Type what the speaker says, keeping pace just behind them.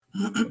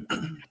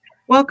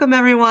Welcome,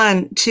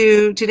 everyone,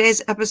 to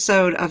today's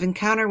episode of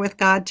Encounter with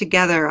God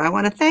Together. I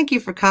want to thank you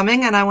for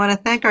coming, and I want to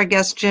thank our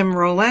guest, Jim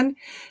Rowland,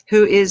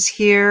 who is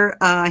here.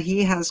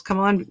 He has come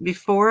on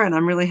before, and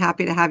I'm really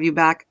happy to have you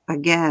back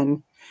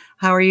again.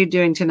 How are you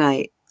doing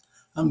tonight?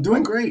 I'm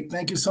doing great.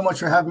 Thank you so much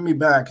for having me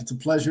back. It's a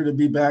pleasure to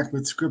be back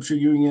with Scripture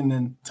Union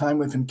and Time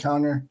with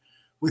Encounter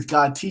with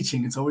God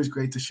teaching. It's always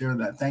great to share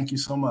that. Thank you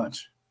so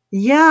much.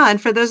 Yeah, and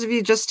for those of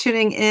you just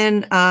tuning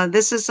in,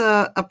 this is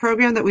a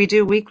program that we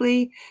do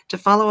weekly to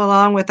follow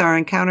along with our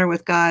Encounter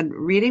with God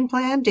reading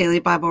plan, daily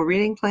Bible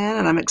reading plan.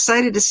 And I'm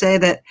excited to say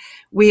that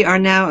we are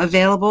now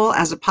available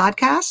as a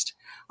podcast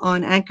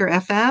on Anchor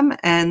FM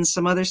and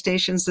some other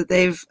stations that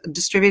they've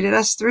distributed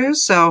us through.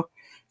 So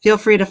feel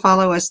free to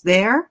follow us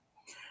there.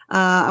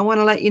 I want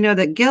to let you know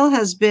that Gil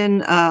has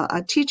been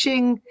a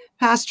teaching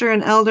pastor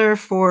and elder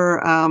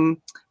for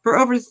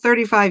over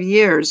 35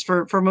 years,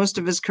 for most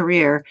of his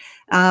career.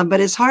 But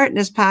his heart and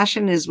his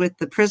passion is with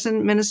the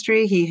prison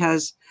ministry. He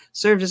has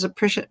served as a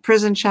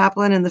prison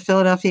chaplain in the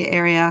Philadelphia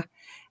area.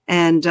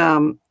 And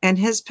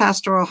his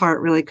pastoral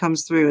heart really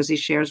comes through as he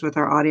shares with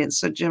our audience.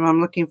 So, Jim,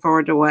 I'm looking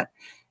forward to what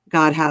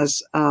God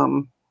has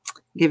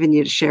given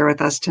you to share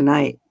with us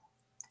tonight.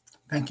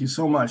 Thank you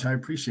so much. I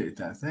appreciate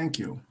that. Thank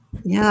you.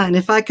 Yeah, and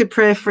if I could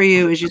pray for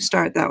you as you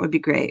start, that would be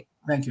great.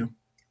 Thank you.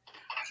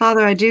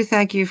 Father, I do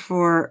thank you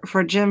for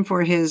Jim,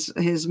 for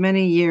his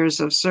many years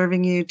of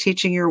serving you,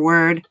 teaching your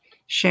word,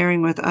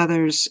 sharing with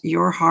others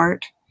your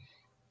heart,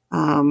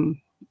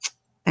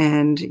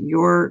 and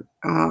your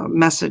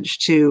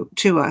message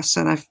to us.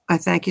 And I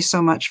thank you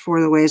so much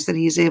for the ways that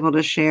he's able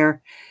to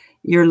share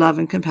your love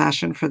and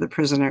compassion for the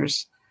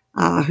prisoners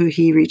who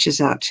he reaches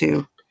out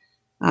to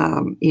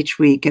each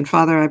week. And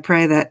Father, I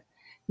pray that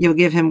you'll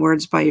give him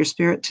words by your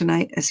Spirit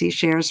tonight as he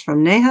shares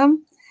from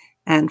Nahum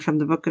and from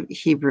the book of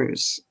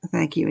Hebrews.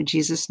 Thank you in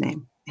Jesus'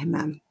 name.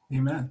 Amen.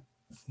 Amen.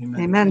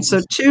 Amen. Amen.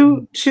 So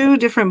two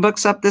different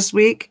books up this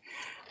week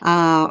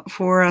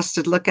for us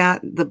to look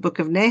at: the book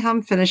of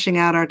Nahum, finishing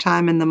out our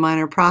time in the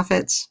Minor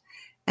Prophets,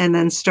 and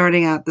then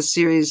starting out the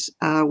series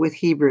with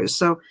Hebrews.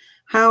 So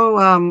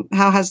how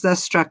has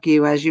this struck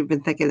you as you've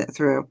been thinking it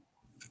through?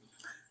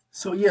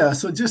 So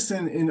just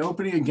in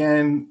opening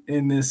again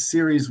in this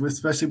series,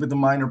 especially with the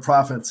Minor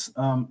Prophets,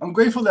 I'm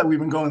grateful that we've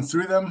been going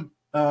through them.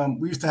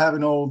 We used to have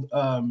an old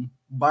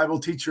Bible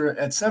teacher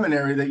at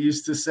seminary that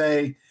used to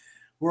say,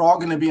 we're all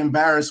going to be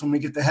embarrassed when we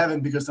get to heaven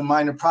because the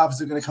minor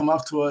prophets are going to come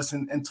up to us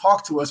and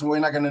talk to us, and we're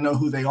not going to know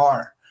who they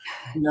are.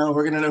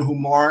 We're going to know who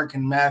Mark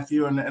and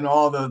Matthew and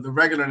all the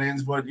regular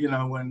names. But,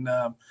 when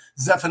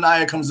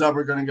Zephaniah comes up,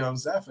 we're going to go,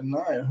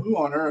 Zephaniah, who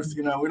on earth?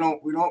 We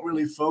don't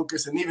really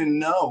focus and even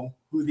know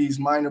who these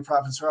minor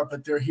prophets are,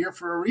 but they're here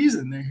for a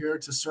reason. They're here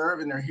to serve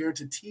and they're here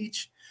to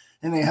teach,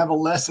 and they have a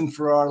lesson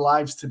for our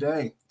lives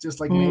today, just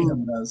like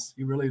Nahum does.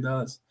 He really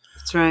does.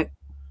 That's right.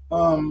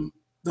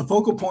 The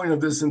focal point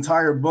of this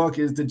entire book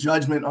is the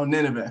judgment on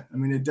Nineveh. I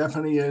mean, it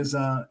definitely is.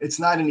 It's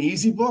not an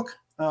easy book.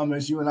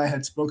 As you and I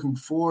had spoken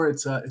before,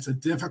 it's a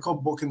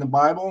difficult book in the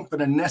Bible, but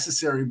a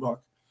necessary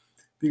book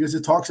because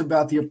it talks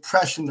about the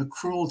oppression, the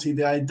cruelty,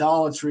 the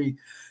idolatry,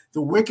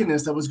 the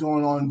wickedness that was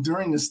going on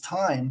during this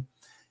time.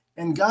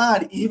 And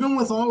God, even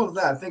with all of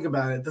that, think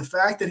about it, the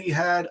fact that he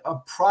had a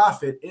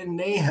prophet in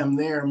Nahum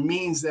there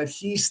means that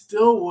he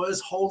still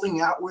was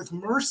holding out with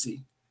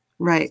mercy.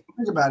 Right.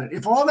 Think about it.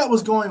 If all that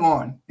was going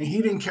on and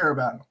he didn't care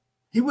about him,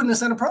 he wouldn't have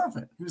sent a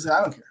prophet. He would say,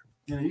 I don't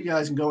care. You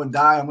guys can go and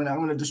die. I'm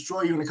going to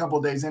destroy you in a couple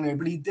of days anyway.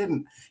 But he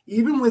didn't.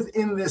 Even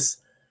within this,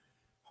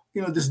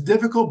 this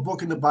difficult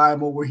book in the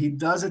Bible where he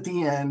does at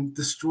the end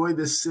destroy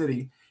this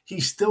city,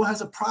 he still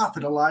has a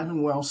prophet alive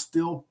and well,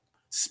 still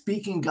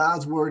speaking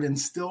God's word and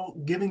still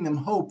giving them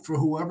hope for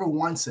whoever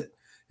wants it.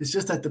 It's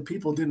just that the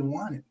people didn't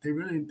want it. They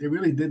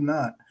really did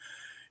not.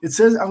 It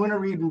says, I'm going to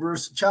read in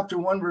chapter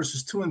 1,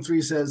 verses 2 and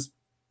 3 says,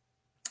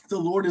 the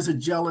Lord is a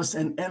jealous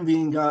and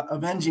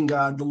avenging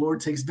God. The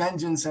Lord takes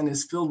vengeance and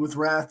is filled with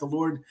wrath. The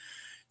Lord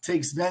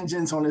takes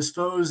vengeance on his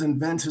foes and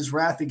vents his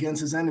wrath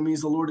against his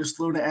enemies. The Lord is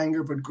slow to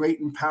anger, but great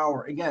in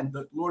power. Again,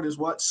 the Lord is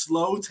what?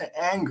 Slow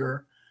to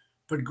anger,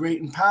 but great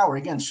in power.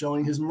 Again,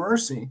 showing his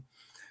mercy.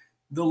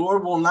 The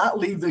Lord will not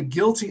leave the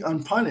guilty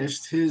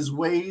unpunished. His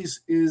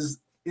ways is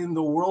in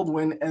the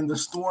whirlwind, and the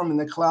storm and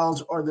the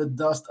clouds are the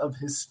dust of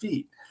his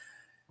feet.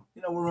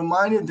 We're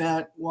reminded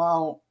that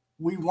while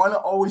we want to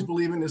always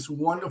believe in this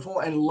wonderful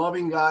and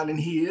loving God, and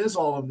he is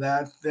all of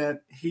that,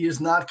 that he is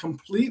not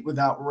complete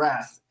without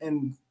wrath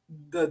and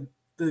the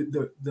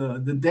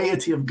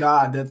deity of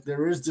God, that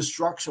there is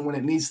destruction when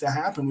it needs to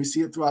happen. We see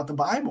it throughout the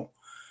Bible.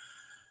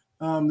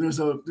 There's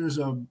a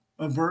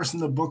verse in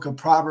the book of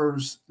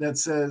Proverbs that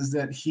says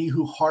that he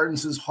who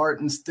hardens his heart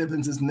and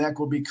stiffens his neck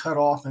will be cut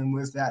off, and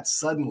with that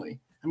suddenly.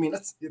 I mean,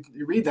 if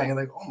you read that, you're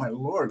like, oh my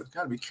Lord, I've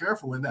got to be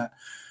careful with that.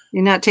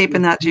 You're not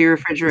taping that to your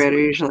refrigerator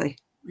usually.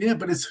 Yeah,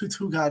 but it's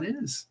who God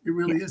is. It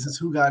really is. It's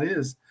who God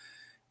is.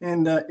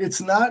 And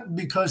it's not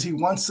because he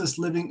wants us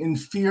living in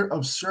fear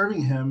of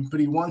serving him, but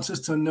he wants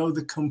us to know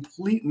the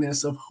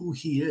completeness of who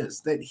he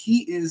is, that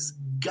he is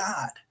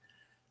God.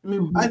 I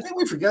mean, I think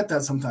we forget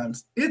that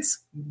sometimes.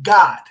 It's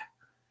God.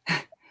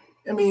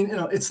 I mean,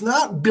 it's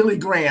not Billy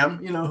Graham,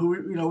 who,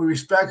 we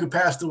respect, who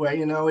passed away.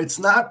 It's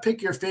not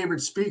pick your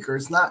favorite speaker.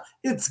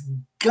 It's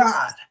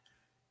God.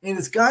 And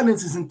its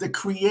guidance isn't the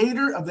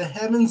creator of the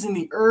heavens and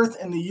the earth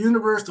and the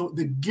universe,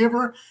 the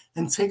giver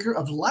and taker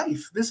of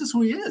life. This is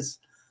who he is.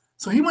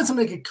 So he wants to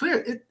make it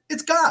clear.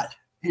 It's God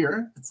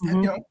here. It's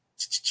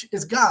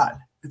God.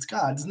 It's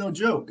God. It's no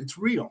joke. It's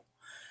real.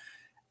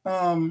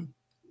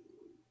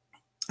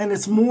 And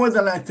it's more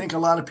than I think a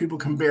lot of people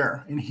can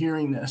bear in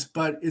hearing this,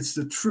 but it's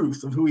the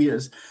truth of who he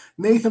is.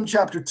 Nahum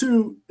chapter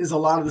 2 is a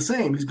lot of the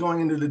same. He's going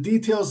into the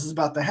details. It's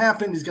about to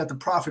happen. He's got the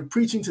prophet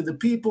preaching to the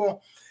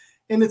people.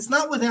 And it's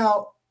not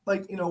without,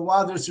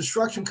 while there's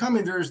destruction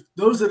coming, there's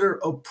those that are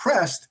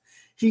oppressed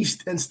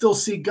and still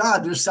see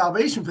God. There's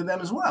salvation for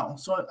them as well.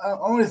 So I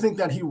only think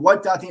that he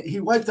wiped out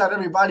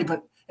everybody,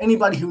 but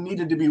anybody who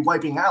needed to be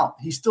wiping out.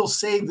 He still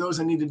saved those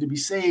that needed to be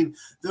saved,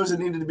 those that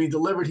needed to be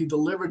delivered. He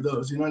delivered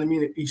those. You know what I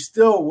mean? He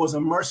still was a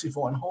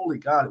merciful and holy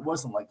God. It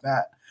wasn't like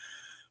that.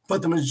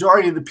 But the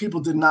majority of the people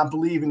did not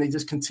believe, and they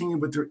just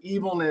continued with their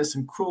evilness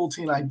and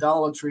cruelty and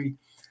idolatry.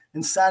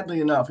 And sadly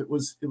enough, it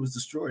was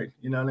destroyed.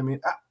 You know what I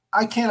mean?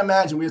 I can't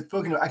imagine. We have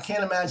spoken. I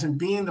can't imagine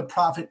being the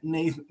prophet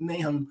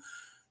Nahum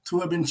to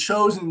have been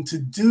chosen to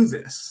do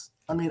this.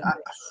 I mean,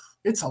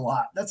 it's a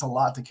lot. That's a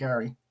lot to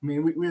carry. I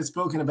mean, we had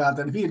spoken about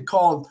that. If he had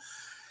called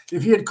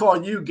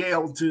you,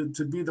 Gail,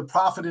 to be the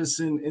prophetess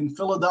in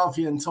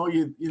Philadelphia and told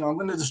you, I'm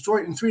going to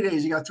destroy it in 3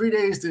 days. You got 3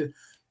 days to.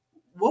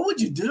 What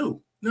would you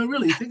do? No,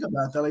 really think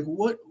about that. Like,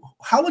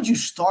 how would you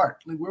start?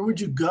 Like, where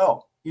would you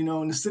go?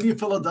 In the city of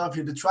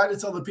Philadelphia to try to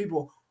tell the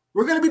people,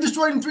 we're going to be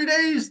destroyed in 3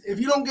 days if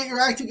you don't get your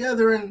act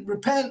together and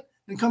repent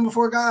and come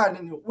before God.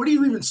 And where do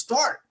you even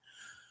start?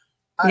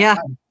 You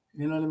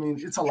know what I mean?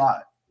 It's a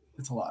lot.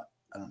 It's a lot.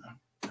 I don't know.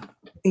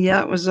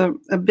 Yeah, it was a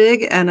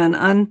big and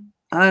an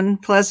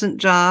unpleasant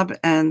job,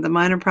 and the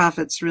minor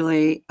prophets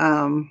really,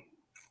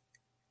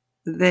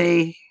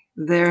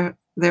 they're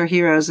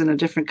heroes in a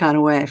different kind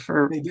of way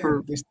for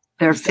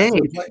their faith.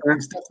 They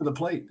stepped to the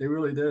plate. They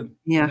really did.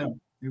 Yeah,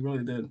 they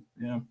really did.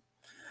 Yeah.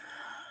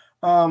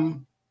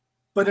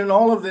 But in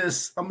all of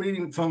this, I'm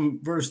reading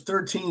from verse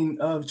 13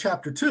 of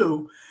chapter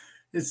 2.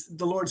 It's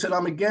the Lord said,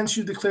 I'm against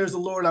you, declares the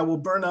Lord. I will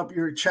burn up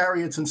your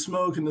chariots in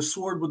smoke, and the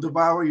sword will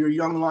devour your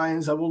young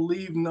lions. I will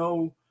leave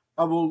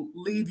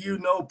you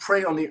no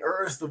prey on the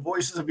earth. The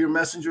voices of your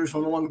messengers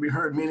will no longer be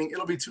heard, meaning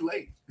it'll be too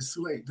late. It's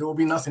too late. There will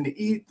be nothing to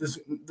eat.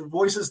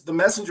 The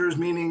messengers,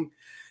 meaning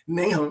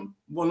Nahum,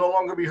 will no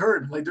longer be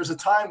heard. Like there's a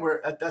time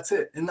where that's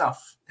it.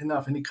 Enough.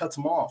 And he cuts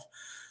them off.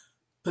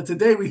 But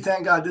today we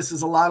thank God. This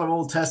is a lot of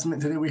Old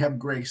Testament. Today we have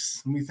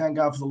grace. And we thank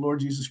God for the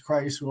Lord Jesus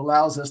Christ, who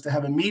allows us to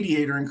have a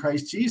mediator in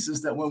Christ Jesus,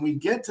 that when we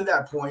get to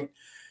that point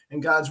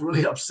and God's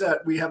really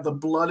upset, we have the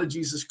blood of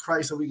Jesus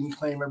Christ that we can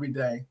claim every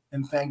day.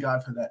 And thank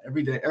God for that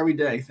every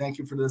day. Thank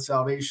you for the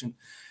salvation,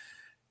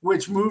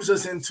 which moves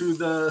us into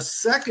the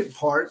second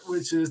part,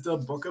 which is the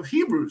book of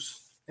Hebrews.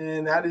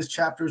 And that is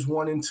chapters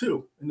 1 and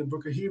 2 in the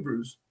book of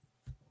Hebrews.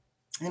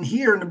 And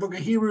here in the book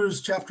of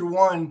Hebrews, chapter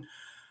 1,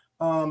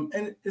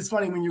 and it's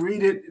funny when you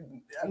read it,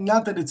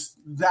 not that it's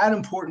that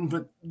important,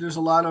 but there's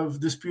a lot of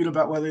dispute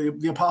about whether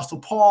the Apostle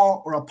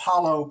Paul or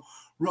Apollo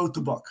wrote the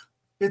book.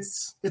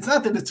 It's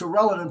not that it's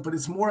irrelevant, but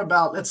it's more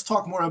about, let's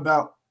talk more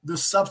about the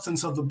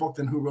substance of the book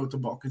than who wrote the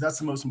book, because that's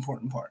the most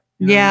important part.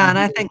 And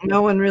I think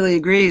no one really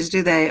agrees,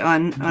 do they,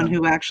 on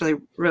who actually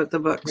wrote the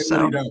book?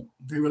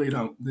 They really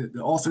don't.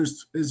 The author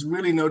is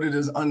really noted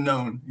as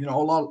unknown. A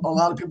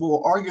lot of people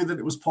will argue that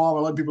it was Paul.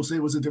 A lot of people say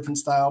it was a different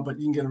style, but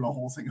you can get in a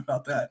whole thing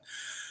about that.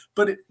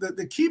 But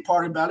the key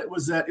part about it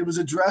was that it was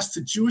addressed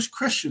to Jewish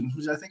Christians,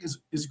 which I think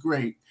is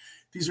great.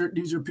 These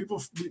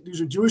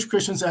are Jewish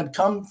Christians that had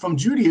come from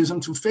Judaism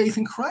to faith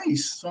in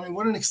Christ. So, I mean,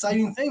 what an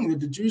exciting thing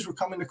that the Jews were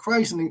coming to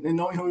Christ and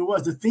knowing who he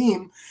was. The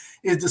theme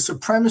is the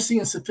supremacy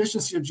and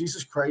sufficiency of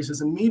Jesus Christ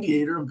as a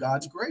mediator of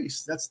God's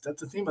grace. That's the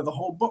theme of the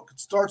whole book. It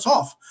starts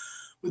off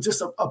with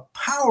just a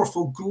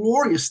powerful,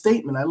 glorious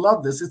statement. I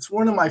love this. It's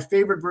one of my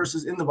favorite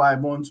verses in the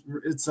Bible.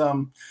 It's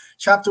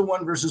chapter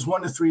 1, verses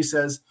 1-3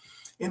 says,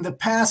 in the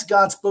past,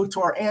 God spoke to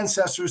our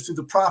ancestors through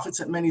the prophets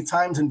at many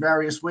times in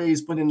various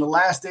ways, but in the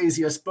last days,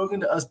 he has spoken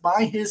to us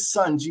by his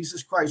Son,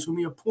 Jesus Christ, whom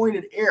he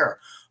appointed heir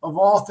of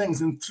all things,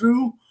 and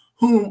through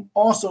whom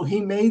also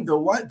he made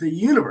the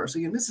universe.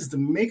 Again, this is the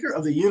maker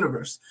of the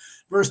universe.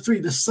 Verse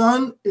 3, the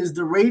Son is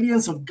the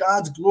radiance of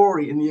God's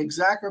glory and the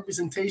exact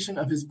representation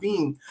of his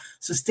being,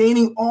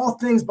 sustaining all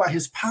things by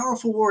his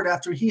powerful word.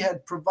 After he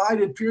had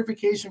provided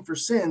purification for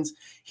sins,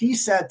 he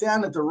sat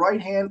down at the right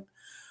hand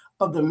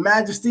of the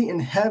majesty in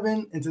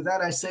heaven. And to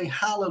that I say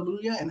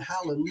hallelujah and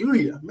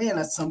hallelujah. Man,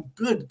 that's some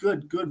good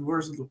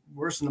verse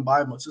in the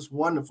Bible. It's just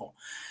wonderful.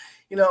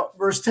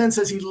 Verse 10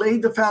 says he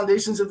laid the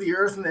foundations of the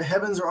earth, and the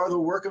heavens are the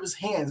work of his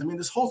hands. I mean,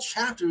 this whole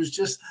chapter is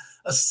just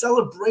a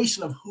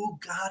celebration of who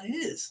God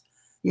is.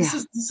 Yeah.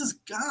 This is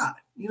God.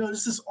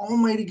 This is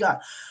Almighty God.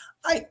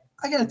 I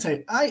gotta tell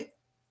you,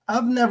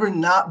 I've never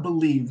not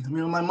believed.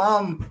 My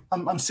mom,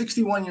 I'm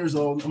 61 years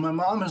old, and my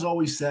mom has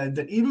always said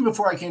that even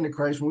before I came to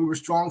Christ, when we were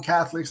strong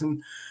Catholics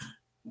and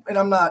and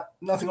I'm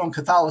nothing on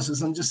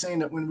Catholicism. I'm just saying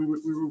that when we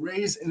were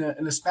raised in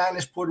a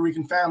Spanish Puerto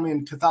Rican family,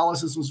 and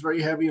Catholicism was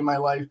very heavy in my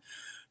life.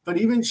 But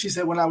even she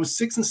said when I was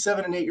 6 and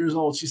 7 and 8 years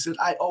old, she said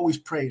I always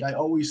prayed. I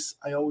always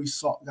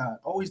sought God.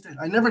 Always did.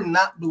 I never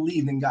not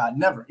believed in God.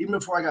 Never. Even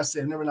before I got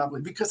saved, never not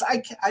believed, because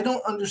I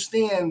don't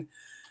understand.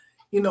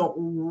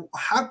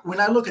 How, when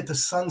I look at the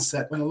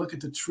sunset, when I look at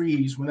the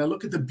trees, when I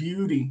look at the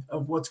beauty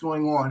of what's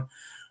going on.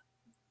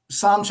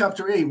 Psalm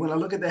chapter 8, when I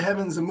look at the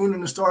heavens, the moon,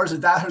 and the stars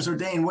that thou hast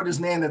ordained, what is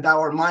man that thou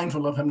art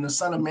mindful of him, the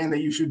son of man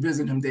that you should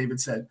visit him, David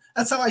said.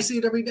 That's how I see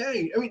it every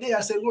day. Every day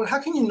I say, Lord,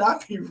 how can you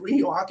not be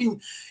real? How can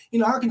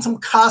some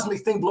cosmic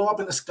thing blow up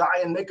in the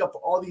sky and make up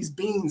all these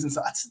beings and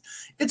stuff?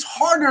 It's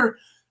harder,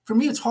 for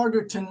me, it's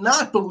harder to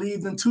not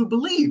believe than to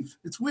believe.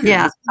 It's weird.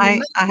 Yeah, I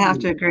have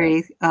to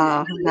agree.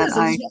 I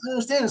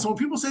understand it. So when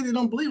people say they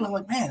don't believe, I'm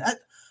like, man,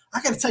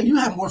 I got to tell you, you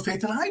have more faith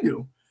than I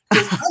do.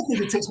 Because I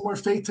think it takes more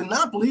faith to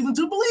not believe than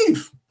to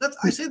believe.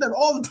 I say that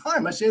all the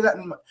time. I say that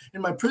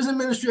in my prison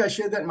ministry. I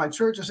say that in my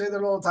church. I say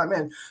that all the time,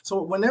 man.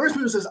 So whenever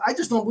people says, I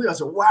just don't believe, I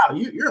say, wow,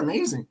 you're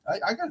amazing.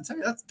 I got to tell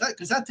you that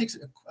because that takes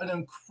an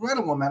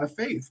incredible amount of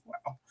faith.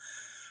 Wow.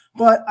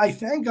 But I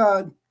thank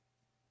God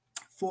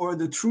for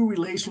the true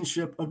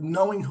relationship of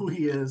knowing who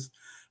he is,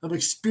 of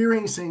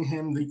experiencing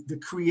him, the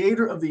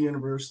creator of the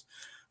universe.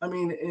 I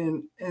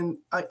mean, and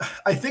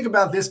I think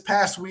about this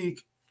past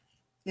week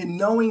in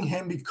knowing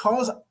him,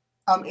 because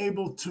I'm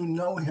able to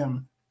know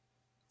him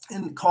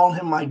and call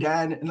him my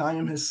dad and I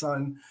am his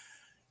son.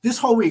 This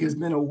whole week has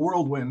been a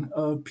whirlwind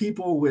of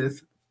people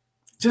with,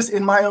 just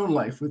in my own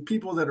life, with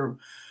people that are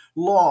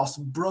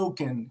lost,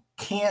 broken,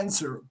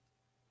 cancer,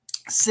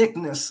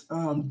 sickness,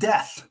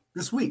 death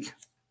this week.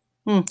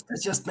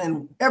 It's just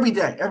been every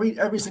day,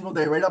 every single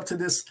day, right up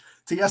to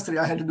yesterday.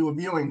 I had to do a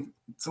viewing,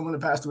 someone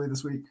that passed away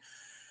this week.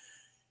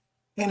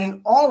 And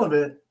in all of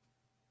it,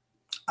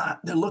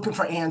 they're looking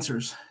for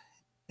answers.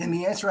 And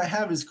the answer I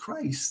have is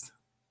Christ.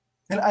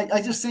 And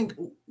I just think,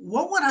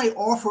 what would I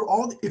offer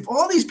if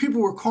all these people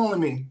were calling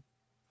me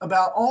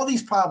about all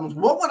these problems?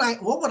 What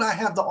would I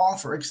have to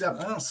offer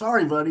except, oh,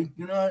 sorry, buddy.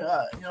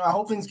 I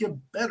hope things get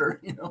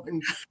better. No,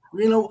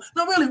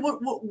 really.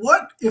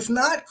 What if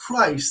not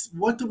Christ?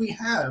 What do we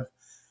have?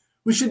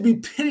 We should be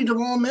pitied of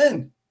all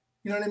men.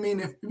 You know what I mean?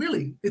 If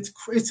really,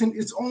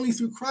 it's only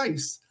through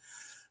Christ.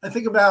 I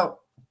think about.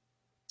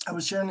 I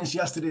was sharing this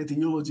yesterday at the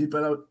eulogy,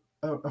 but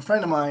a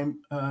friend of mine,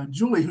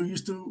 Julie, who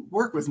used to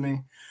work with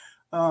me,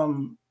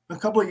 a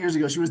couple of years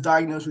ago, she was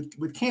diagnosed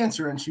with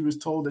cancer, and she was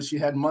told that she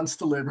had months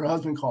to live. Her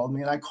husband called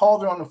me, and I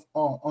called her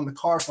on the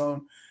car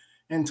phone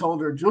and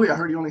told her, Julie, I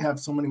heard you only have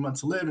so many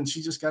months to live. And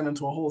she just got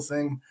into a whole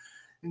thing.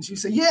 And she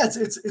said, yeah,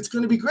 it's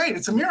going to be great.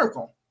 It's a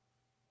miracle.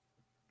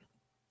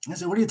 I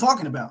said, what are you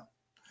talking about?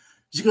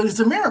 She goes, it's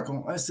a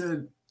miracle. I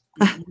said,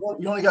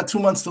 you only got 2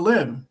 months to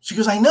live. She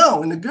goes, I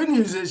know. And the good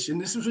news is, and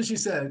this is what she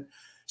said,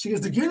 she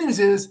goes, the good news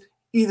is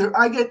either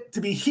I get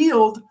to be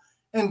healed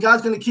and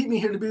God's going to keep me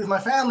here to be with my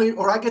family,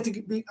 or I get to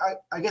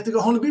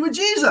go home to be with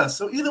Jesus.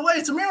 So either way,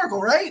 it's a miracle,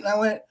 right? And I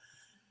went,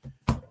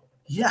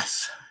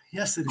 yes,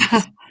 it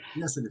is.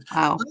 Yes, it is.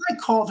 Wow. I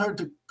called her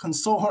to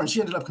console her, and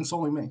she ended up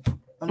consoling me.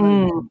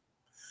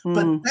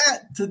 But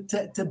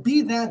to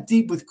be that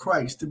deep with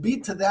Christ, to be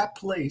to that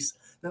place,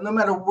 that no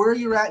matter where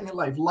you're at in your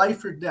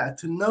life or death,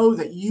 to know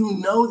that you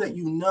know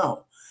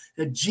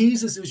that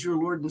Jesus is your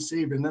Lord and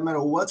Savior. No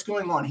matter what's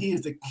going on, he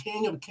is the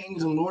King of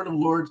Kings and Lord of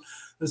Lords,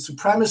 the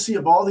supremacy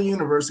of all the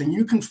universe, and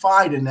you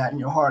confide in that in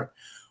your heart.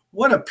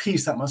 What a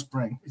peace that must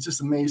bring. It's just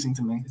amazing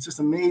to me. It's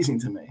just amazing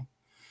to me.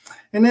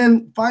 And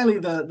then finally,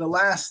 the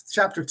last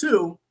chapter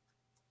 2,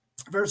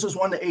 verses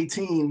 1 to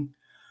 18.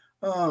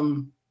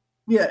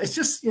 It's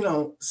just,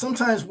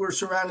 sometimes we're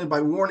surrounded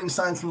by warning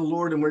signs from the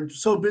Lord, and we're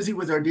so busy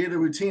with our daily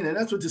routine. And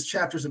that's what this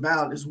chapter is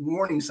about, is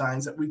warning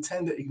signs that we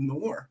tend to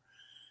ignore.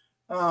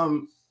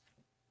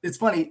 It's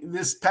funny,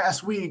 this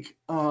past week,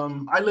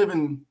 I live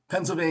in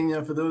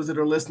Pennsylvania, for those that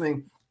are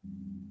listening,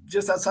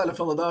 just outside of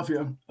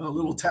Philadelphia, a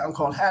little town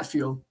called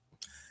Hatfield.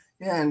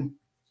 And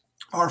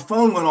our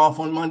phone went off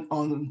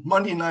on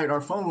Monday night.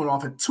 Our phone went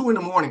off at 2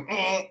 a.m.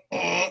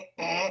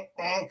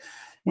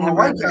 My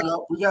wife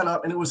got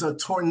up, and it was a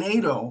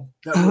tornado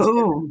that was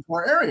in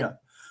our area.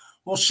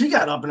 Well, she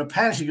got up in a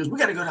panic. She goes, we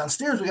got to go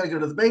downstairs. We got to go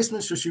to the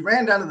basement. So she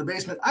ran down to the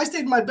basement. I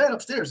stayed in my bed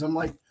upstairs. I'm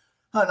like,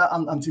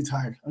 I'm too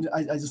tired.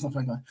 I just don't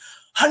feel like going.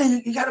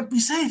 Honey, you got to be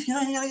safe. You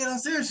got to get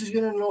downstairs. She's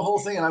getting into the whole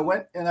thing. And I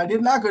went, and I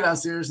did not go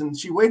downstairs. And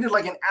she waited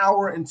like an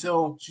hour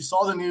until she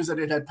saw the news that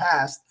it had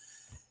passed.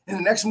 And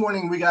the next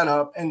morning we got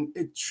up, and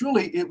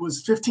it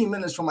was 15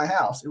 minutes from my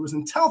house. It was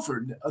in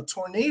Telford. A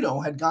tornado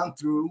had gone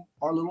through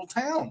our little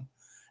town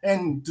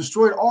and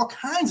destroyed all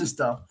kinds of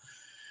stuff.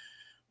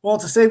 Well,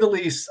 to say the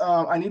least,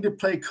 I need to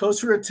pay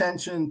closer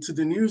attention to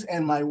the news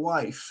and my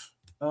wife,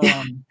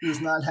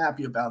 who's not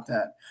happy about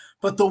that.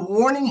 But the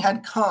warning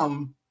had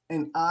come,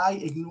 and I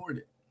ignored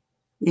it.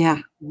 Yeah.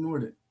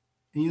 Ignored it.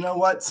 And you know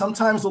what?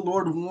 Sometimes the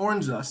Lord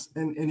warns us,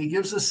 and he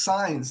gives us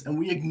signs, and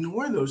we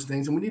ignore those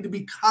things. And we need to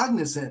be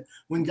cognizant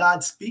when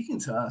God's speaking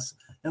to us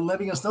and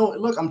letting us know,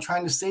 look, I'm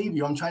trying to save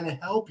you. I'm trying to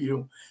help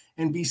you.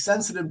 and be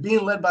sensitive,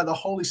 being led by the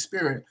Holy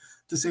Spirit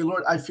to say,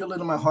 Lord, I feel it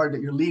in my heart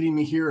that you're leading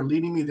me here or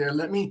leading me there.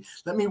 Let me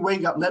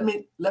wake up. Let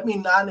me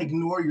not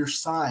ignore your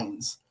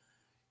signs.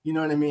 You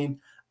know what I mean?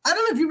 I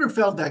don't know if you ever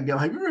felt that, Gail.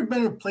 Have you ever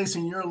been in a place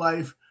in your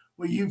life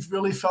where you've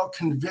really felt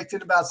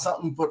convicted about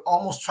something, but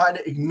almost tried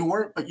to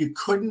ignore it, but you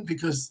couldn't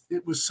because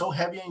it was so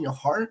heavy in your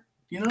heart?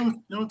 You know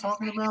what I'm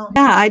talking about?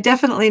 Yeah, I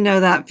definitely know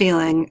that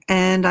feeling.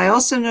 And I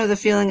also know the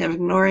feeling of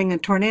ignoring a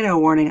tornado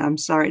warning, I'm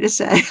sorry to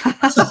say.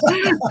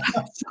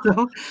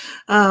 So,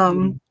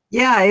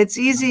 yeah, it's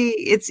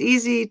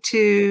easy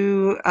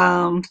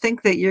to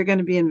think that you're going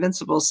to be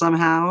invincible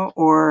somehow,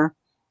 or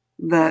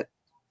that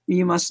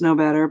you must know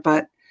better.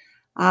 But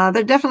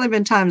there definitely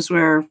been times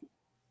where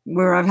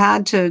I've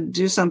had to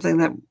do something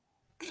that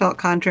felt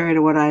contrary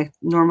to what I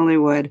normally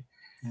would,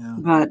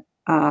 but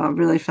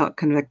really felt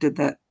convicted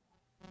that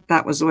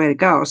that was the way to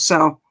go.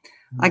 So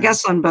I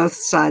guess on both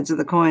sides of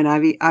the coin,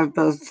 I've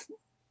both,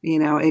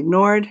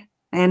 ignored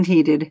and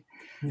heeded.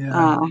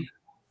 Yeah.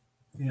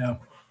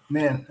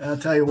 Man, I'll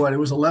tell you what, it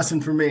was a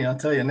lesson for me. I'll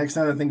tell you, next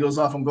time that thing goes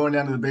off, I'm going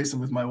down to the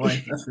basement with my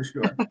wife. That's for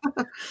sure.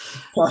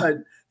 But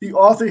the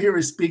author here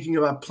is speaking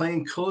about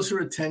paying closer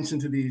attention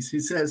to these. He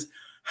says,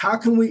 how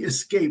can we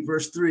escape,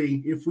 verse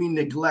 3, if we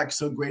neglect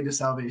so great a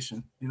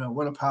salvation?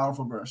 What a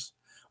powerful verse.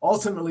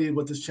 Ultimately,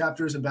 what this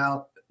chapter is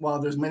about, while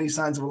there's many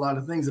signs of a lot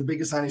of things, the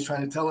biggest sign he's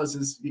trying to tell us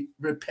is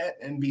repent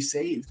and be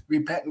saved.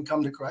 Repent and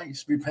come to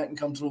Christ. Repent and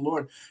come to the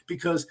Lord.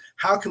 Because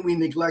how can we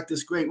neglect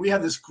this great? We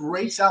have this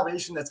great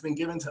salvation that's been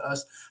given to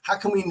us. How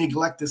can we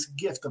neglect this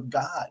gift of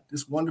God,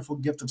 this wonderful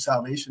gift of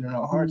salvation in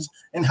our hearts?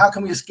 And how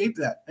can we escape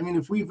that? I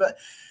mean,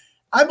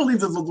 I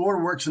believe that the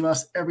Lord works in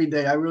us every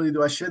day. I really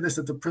do. I share this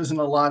at the prison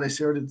a lot. I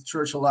share it at the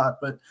church a lot.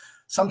 But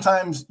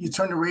sometimes you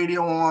turn the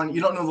radio on. You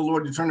don't know the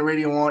Lord. You turn the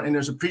radio on, and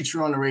there's a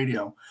preacher on the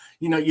radio.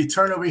 You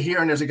turn over here,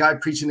 and there's a guy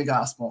preaching the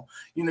gospel.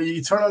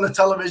 You turn on the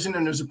television,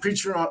 and there's a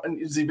preacher and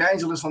there's an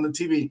evangelist on the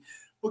TV.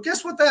 Well,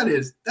 guess what that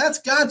is? That's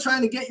God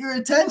trying to get your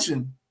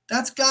attention.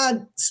 That's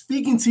God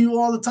speaking to you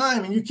all the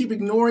time, and you keep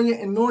ignoring it.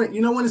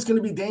 You know when it's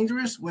going to be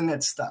dangerous? When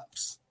that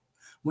stops.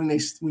 When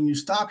you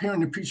stop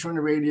hearing the preacher on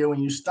the radio, when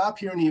you stop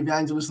hearing the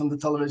evangelist on the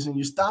television,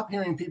 you stop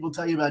hearing people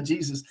tell you about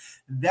Jesus,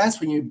 that's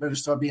when you better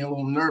start being a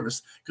little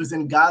nervous, because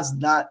then God's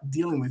not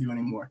dealing with you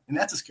anymore. And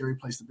that's a scary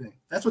place to be.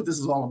 That's what this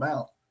is all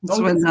about. That's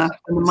when the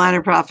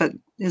minor prophet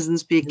isn't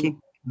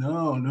speaking.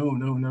 No.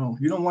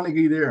 You don't want to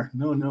be there.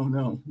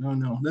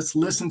 No. Let's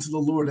listen to the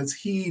Lord. Let's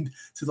heed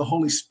to the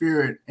Holy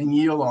Spirit and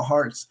yield our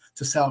hearts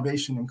to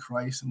salvation in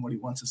Christ and what he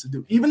wants us to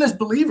do. Even as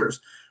believers,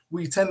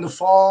 we tend to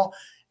fall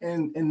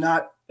and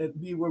not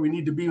be where we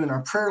need to be in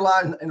our prayer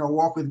life and our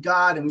walk with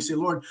God. And we say,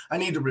 Lord, I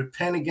need to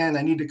repent again.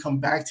 I need to come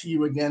back to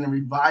you again and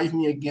revive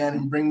me again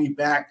and bring me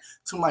back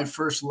to my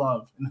first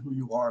love and who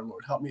you are,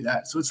 Lord. Help me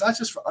that. So it's not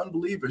just for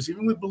unbelievers.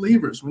 Even with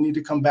believers, we need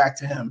to come back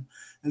to him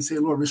and say,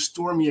 Lord,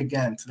 restore me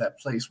again to that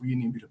place where you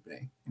need me to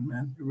be.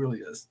 Amen. It really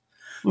is.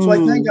 So I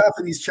thank God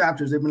for these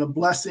chapters. They've been a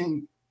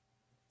blessing.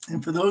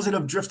 And for those that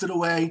have drifted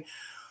away,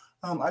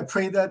 I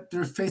pray that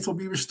their faith will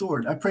be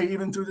restored. I pray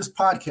even through this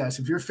podcast,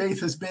 if your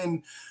faith has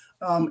been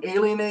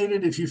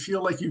alienated, if you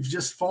feel like you've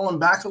just fallen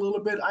back a little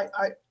bit,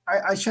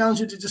 I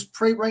challenge you to just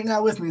pray right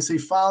now with me and say,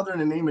 Father, in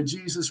the name of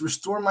Jesus,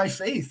 restore my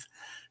faith,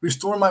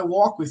 restore my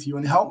walk with you,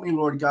 and help me,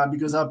 Lord God,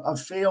 because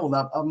I've failed.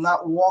 I'm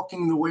not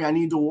walking the way I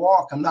need to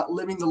walk. I'm not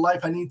living the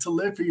life I need to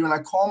live for you, and I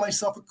call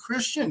myself a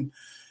Christian.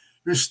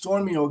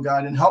 Restore me, oh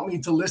God, and help me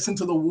to listen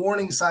to the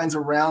warning signs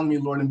around me,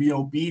 Lord, and be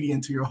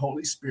obedient to your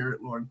Holy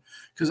Spirit, Lord,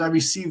 because I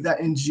receive that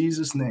in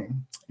Jesus'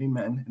 name.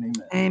 Amen and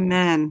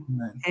amen.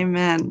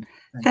 Amen.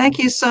 Thank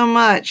you so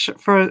much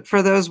for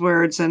those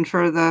words and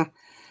for the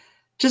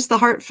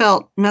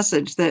heartfelt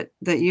message that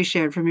you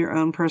shared from your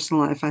own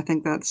personal life. I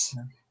think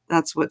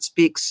that's what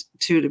speaks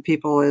to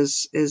people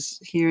is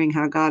hearing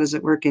how God is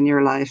at work in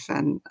your life.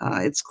 And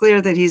it's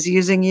clear that he's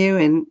using you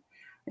in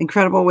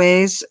incredible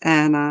ways,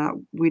 and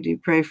we do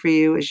pray for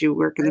you as you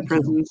work in the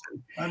prisons.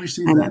 I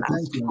received that.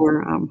 Thank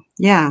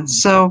you.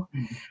 So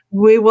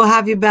we will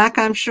have you back,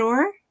 I'm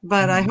sure.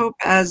 But I hope,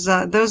 as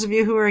those of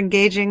you who are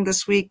engaging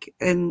this week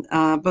in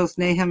both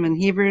Nahum and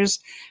Hebrews,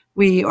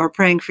 we are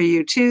praying for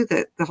you too,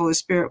 that the Holy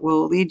Spirit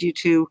will lead you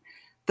to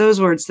those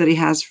words that he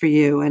has for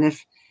you. And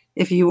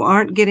if you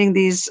aren't getting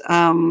these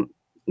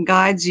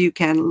guides, you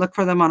can look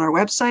for them on our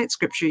website,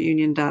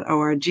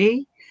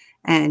 scriptureunion.org.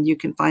 And you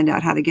can find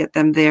out how to get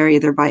them there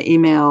either by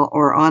email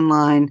or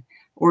online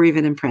or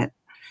even in print.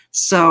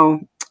 So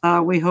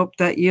we hope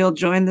that you'll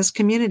join this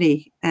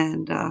community.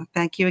 And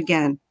thank you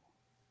again.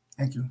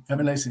 Thank you. Have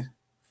a nice day.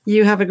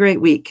 You have a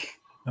great week.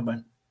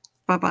 Bye-bye.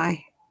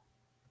 Bye-bye.